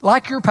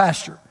 like your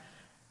pastor,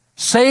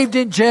 saved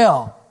in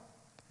jail,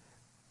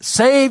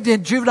 saved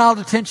in juvenile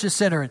detention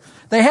center. And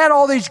they had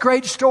all these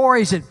great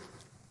stories. And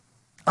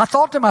I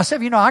thought to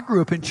myself, I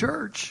grew up in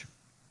church.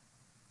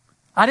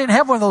 I didn't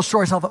have one of those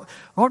stories. I thought,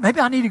 Lord, maybe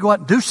I need to go out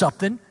and do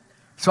something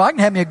so I can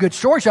have me a good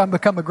story so I can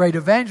become a great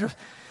evangelist.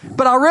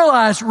 But I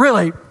realized,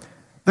 really,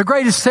 the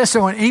greatest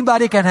testimony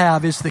anybody can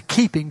have is the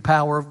keeping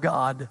power of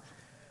God.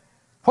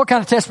 What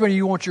kind of testimony do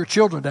you want your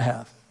children to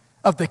have?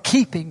 Of the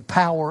keeping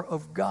power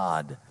of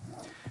God.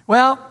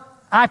 Well,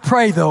 I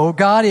pray though,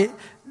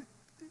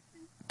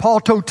 Paul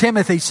told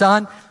Timothy,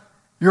 son,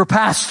 your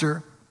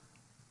pastor,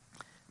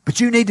 But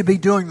you need to be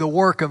doing the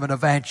work of an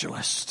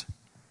evangelist.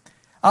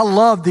 I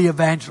love the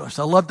evangelist.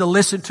 I love to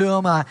listen to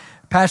him.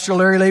 Pastor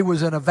Larry Lee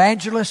was an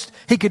evangelist.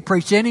 He could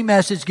preach any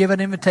message, give an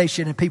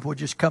invitation, and people would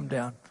just come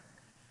down.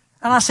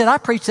 And I said, I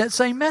preached that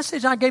same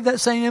message. I gave that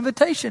same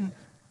invitation.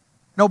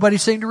 Nobody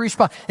seemed to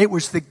respond. It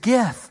was the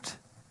gift.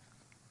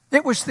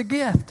 It was the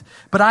gift.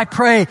 But I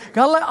pray,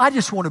 God, I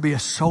just want to be a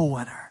soul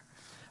winner.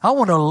 I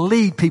want to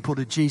lead people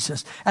to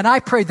Jesus. And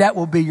I pray that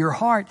will be your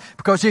heart.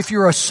 Because if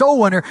you're a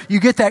soul winner, you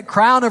get that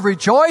crown of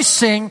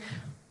rejoicing.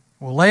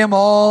 We'll lay them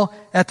all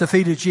at the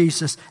feet of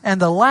Jesus. And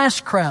the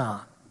last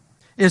crown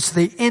is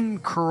the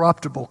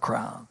incorruptible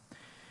crown.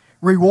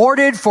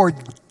 Rewarded for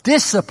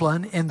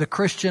discipline in the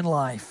Christian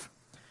life.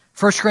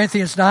 1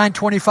 Corinthians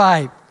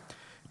 9:25.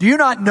 Do you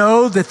not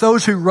know that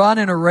those who run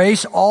in a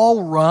race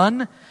all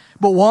run,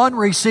 but one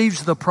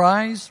receives the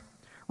prize?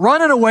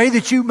 Run in a way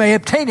that you may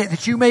obtain it,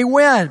 that you may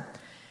win.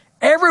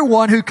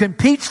 Everyone who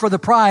competes for the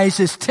prize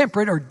is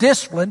temperate or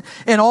disciplined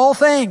in all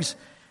things.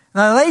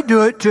 Now they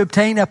do it to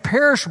obtain a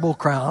perishable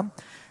crown,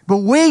 but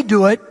we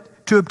do it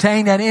to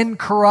obtain an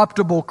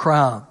incorruptible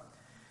crown.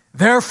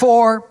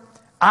 Therefore,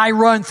 I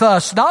run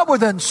thus, not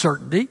with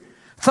uncertainty.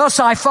 Thus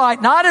I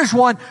fight, not as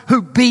one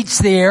who beats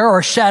the air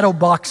or shadow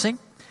boxing.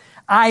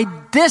 I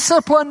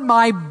discipline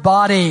my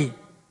body.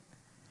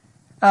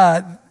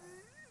 The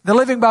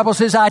Living Bible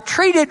says, I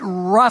treat it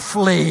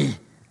roughly.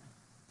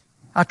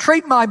 I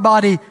treat my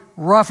body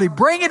roughly.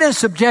 Bring it in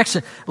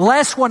subjection,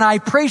 lest when I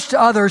preach to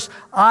others,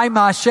 I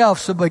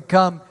myself shall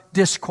become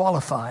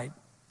disqualified.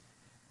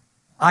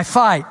 I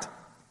fight,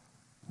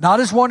 not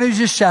as one who's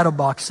just shadow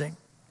boxing.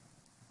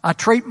 I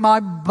treat my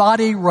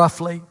body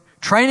roughly,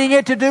 training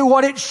it to do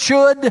what it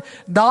should,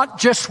 not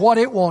just what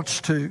it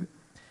wants to.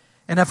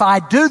 And if I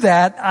do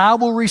that, I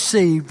will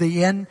receive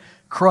the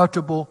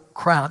incorruptible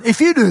crown.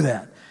 If you do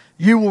that,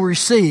 you will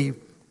receive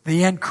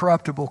the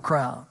incorruptible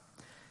crown.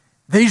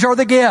 These are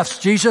the gifts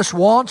Jesus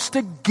wants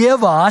to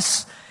give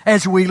us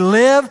as we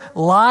live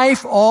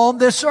life on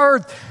this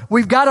earth.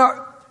 We've got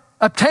to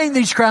obtain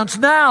these crowns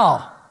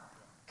now.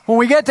 When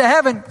we get to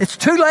heaven, it's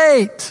too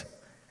late.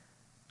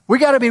 We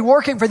got to be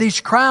working for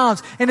these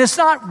crowns. And it's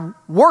not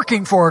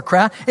working for a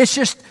crown. It's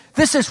just,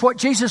 this is what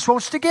Jesus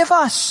wants to give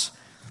us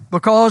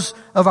because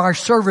of our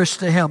service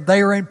to Him.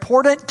 They are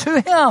important to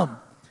Him.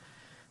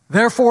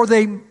 Therefore,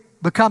 they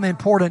become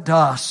important to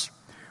us.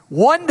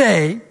 One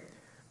day,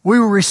 we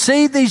will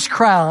receive these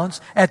crowns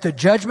at the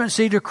judgment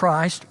seat of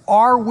Christ,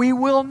 or we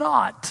will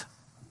not.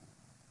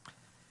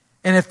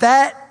 And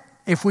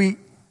if we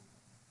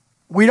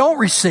don't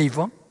receive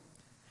them,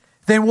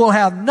 then we'll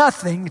have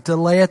nothing to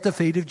lay at the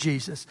feet of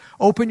Jesus.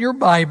 Open your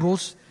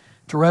Bibles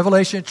to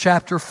Revelation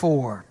chapter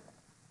 4.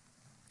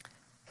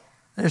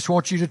 I just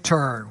want you to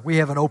turn. We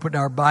haven't opened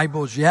our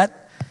Bibles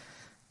yet.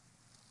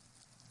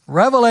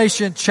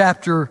 Revelation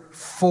chapter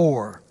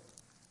 4.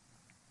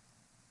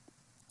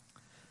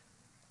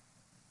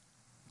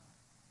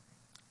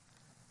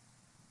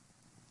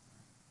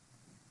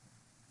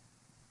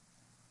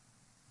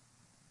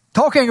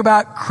 Talking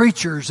about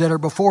creatures that are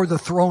before the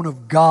throne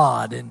of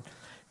God. And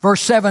verse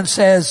 7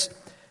 says,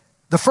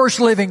 the first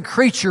living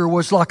creature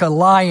was like a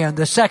lion,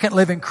 the second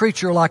living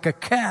creature like a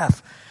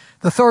calf.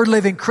 The third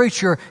living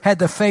creature had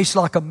the face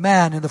like a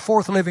man, and the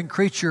fourth living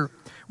creature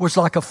was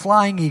like a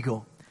flying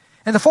eagle.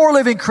 And the four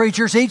living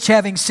creatures, each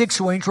having 6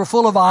 wings, were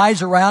full of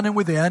eyes around and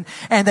within,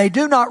 and they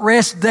do not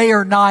rest day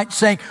or night,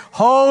 saying,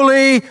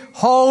 Holy,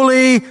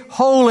 holy,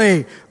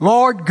 holy,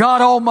 Lord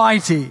God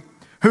Almighty,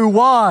 who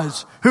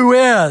was, who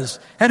is,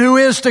 and who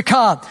is to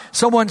come.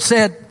 Someone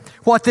said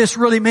what this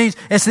really means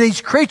is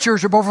these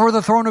creatures are before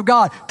the throne of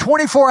God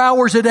 24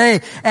 hours a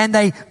day, and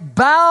they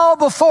bow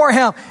before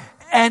Him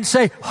and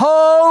say,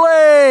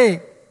 Holy!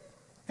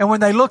 And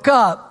when they look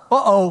up,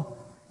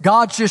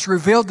 God's just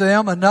revealed to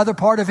them another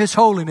part of His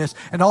holiness.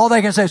 And all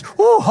they can say is,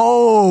 ooh,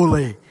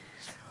 holy.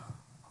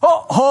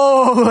 Oh,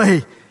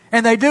 holy.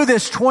 And they do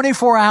this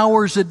 24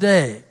 hours a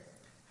day.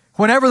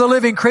 Whenever the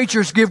living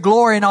creatures give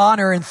glory and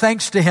honor and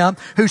thanks to Him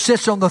who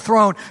sits on the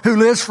throne, who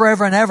lives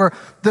forever and ever,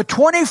 the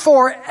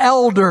 24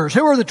 elders,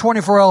 who are the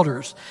 24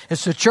 elders?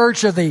 It's the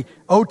church of the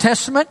Old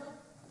Testament.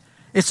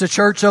 It's the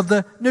church of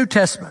the New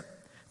Testament.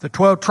 The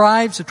 12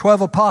 tribes, the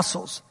 12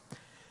 apostles.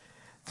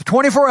 The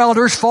 24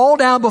 elders fall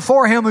down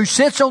before Him who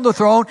sits on the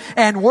throne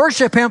and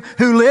worship Him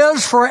who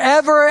lives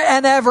forever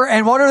and ever.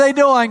 And what are they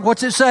doing?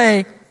 What's it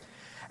say?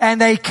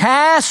 And they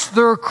cast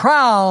their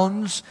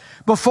crowns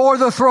before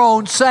the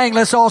throne, saying,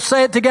 let's all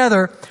say it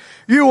together,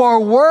 You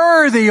are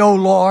worthy, O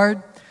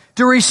Lord,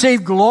 to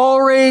receive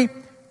glory,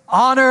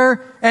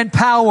 honor, and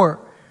power.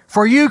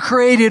 For You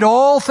created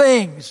all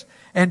things,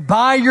 and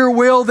by Your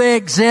will they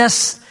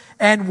exist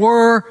and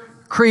were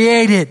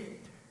created.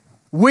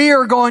 We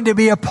are going to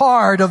be a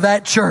part of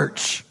that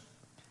church.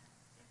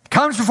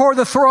 Comes before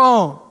the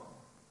throne.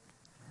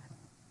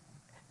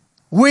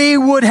 We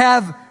would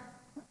have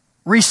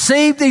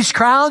received these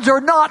crowns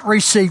or not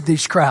received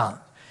these crowns.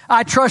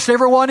 I trust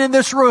everyone in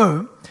this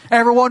room,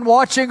 everyone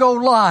watching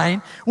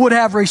online would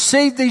have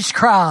received these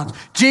crowns.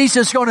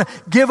 Jesus is going to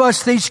give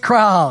us these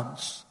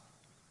crowns.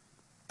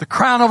 The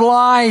crown of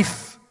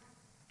life,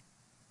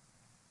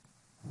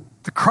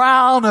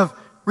 crown of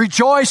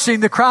rejoicing,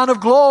 the crown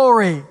of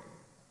glory.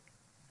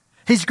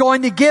 He's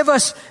going to give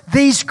us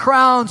these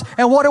crowns.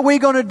 And what are we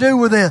going to do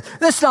with this?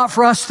 It's not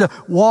for us to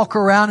walk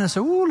around and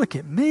say, ooh, look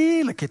at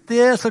me, look at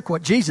this, look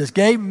what Jesus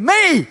gave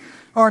me.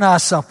 Aren't I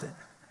something?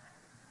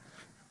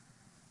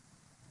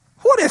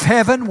 What if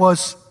heaven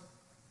was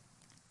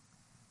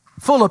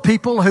full of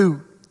people who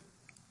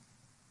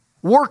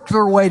worked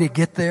their way to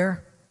get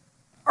there,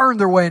 earned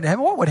their way into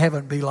heaven? What would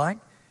heaven be like?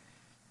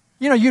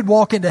 You know, you'd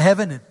walk into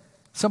heaven and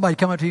somebody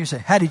come up to you and say,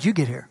 how did you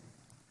get here?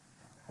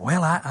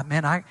 Well,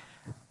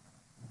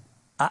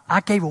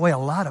 I gave away a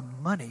lot of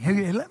money.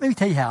 Let me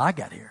tell you how I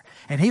got here.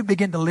 And he'd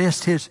begin to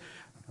list his...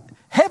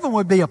 Heaven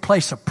would be a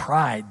place of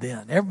pride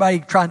then. Everybody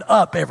trying to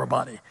up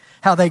everybody,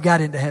 how they got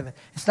into heaven.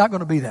 It's not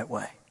going to be that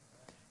way.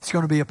 It's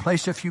going to be a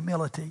place of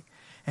humility.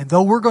 And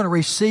though we're going to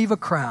receive a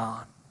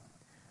crown,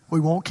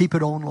 we won't keep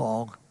it on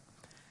long.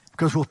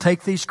 Because we'll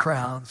take these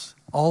crowns,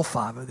 all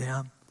 5 of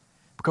them,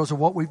 because of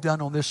what we've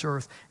done on this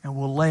earth, and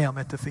we'll lay them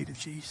at the feet of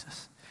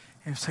Jesus.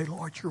 And say,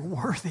 Lord, you're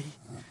worthy.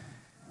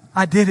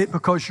 I did it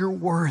because you're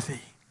worthy.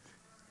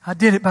 I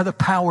did it by the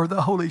power of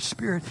the Holy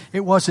Spirit.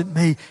 It wasn't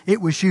me. It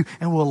was you.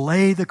 And we'll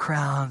lay the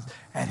crowns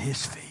at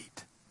His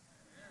feet.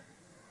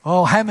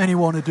 Oh, how many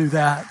want to do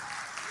that?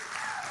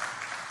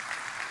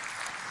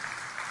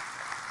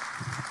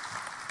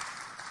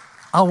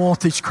 I want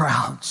these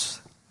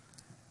crowns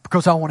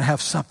because I want to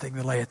have something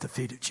to lay at the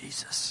feet of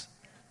Jesus.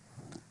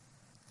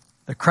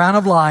 The crown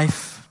of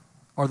life,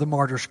 or the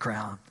martyr's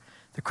crown.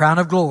 The crown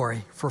of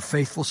glory for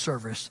faithful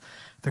service.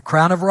 The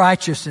crown of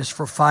righteousness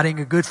for fighting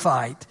a good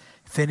fight,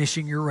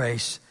 finishing your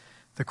race.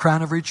 The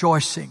crown of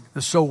rejoicing,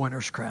 the soul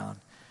winner's crown.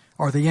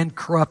 Or the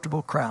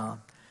incorruptible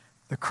crown,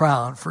 the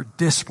crown for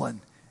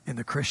discipline in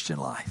the Christian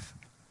life.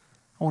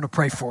 I want to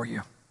pray for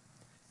you.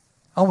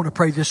 I want to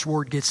pray this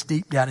word gets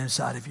deep down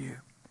inside of you.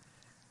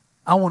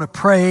 I want to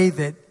pray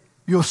that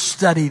you'll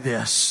study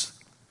this.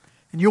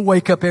 And you'll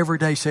wake up every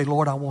day and say,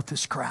 Lord, I want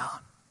this crown.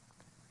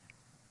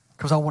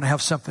 Because I want to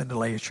have something to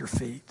lay at your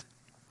feet.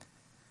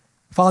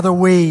 Father,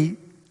 we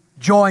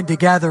join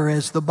together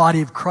as the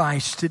body of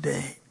Christ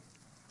today.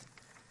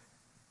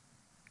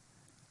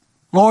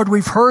 Lord,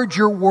 we've heard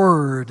your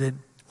word and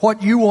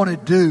what you want to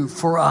do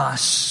for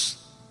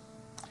us.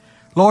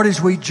 Lord,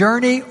 as we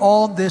journey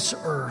on this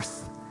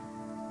earth,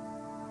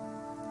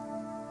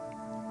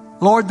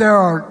 Lord, there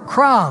are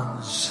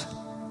crowns,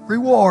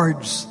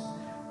 rewards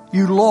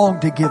you long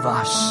to give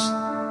us.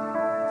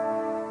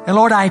 And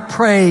Lord, I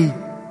pray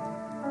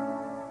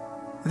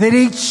that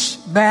each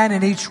man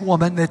and each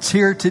woman that's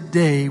here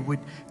today would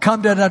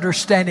come to an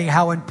understanding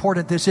how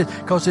important this is,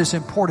 because it's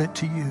important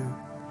to you.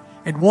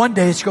 And one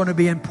day it's going to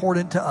be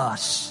important to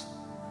us.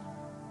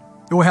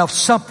 We'll have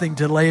something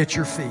to lay at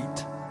your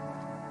feet.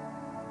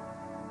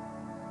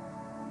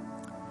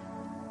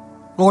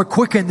 Lord,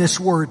 quicken this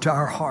word to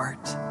our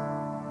heart.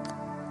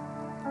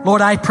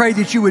 Lord, I pray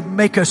that you would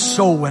make us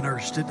soul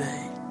winners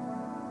today.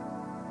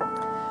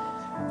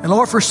 And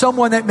Lord, for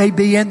someone that may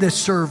be in this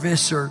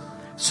service or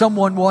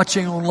someone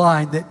watching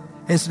online that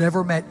has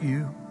never met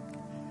you,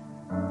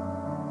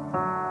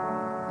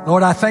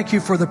 Lord, I thank you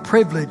for the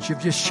privilege of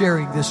just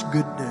sharing this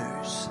good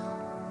news.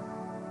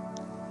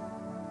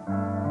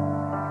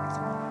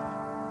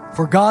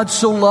 For God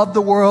so loved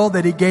the world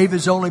that He gave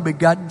His only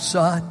begotten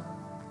Son,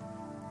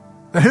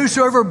 that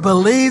whosoever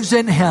believes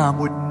in Him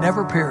would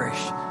never perish,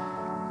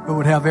 but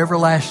would have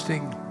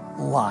everlasting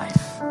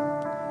life.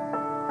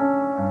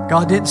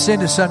 God didn't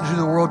send His Son into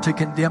the world to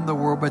condemn the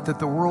world, but that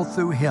the world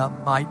through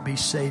Him might be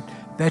saved.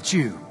 That's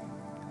you.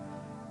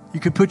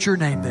 You could put your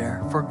name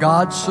there. For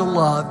God so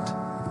loved,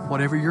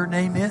 whatever your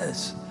name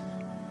is.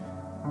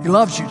 He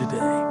loves you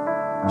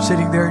today.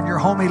 Sitting there in your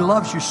home, He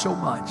loves you so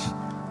much.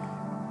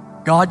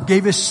 God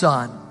gave His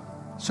Son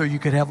so you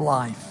could have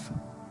life.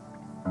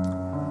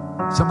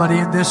 Somebody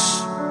in this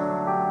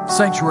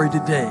sanctuary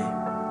today,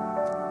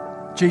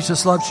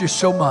 Jesus loves you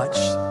so much.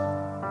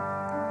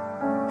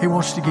 He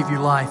wants to give you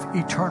life,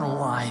 eternal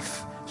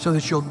life, so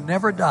that you'll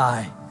never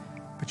die,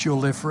 but you'll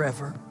live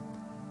forever.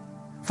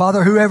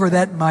 Father, whoever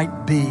that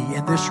might be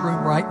in this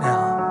room right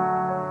now,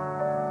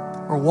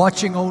 or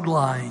watching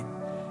online,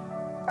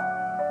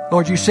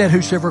 Lord, you said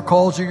whosoever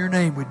calls on your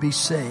name would be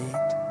saved.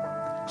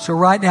 So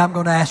right now I'm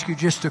going to ask you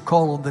just to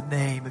call on the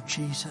name of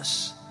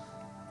Jesus.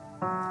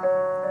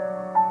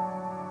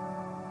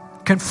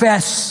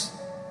 Confess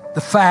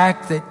the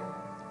fact that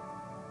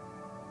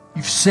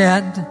you've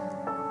sinned.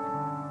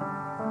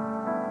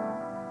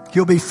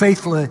 He'll be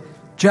faithful and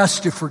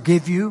just to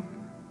forgive you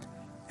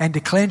and to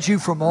cleanse you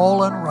from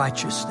all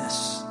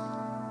unrighteousness.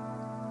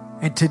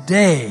 And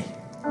today,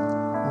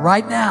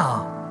 right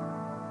now,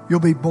 you'll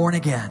be born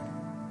again.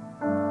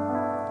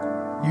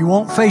 You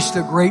won't face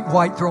the great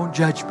white throne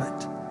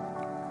judgment.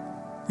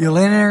 You'll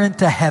enter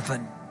into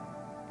heaven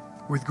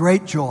with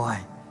great joy,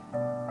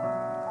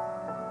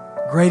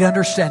 great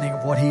understanding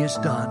of what He has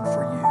done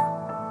for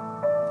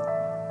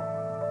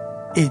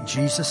you. In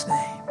Jesus'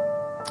 name,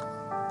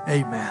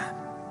 amen.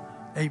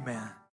 Amen.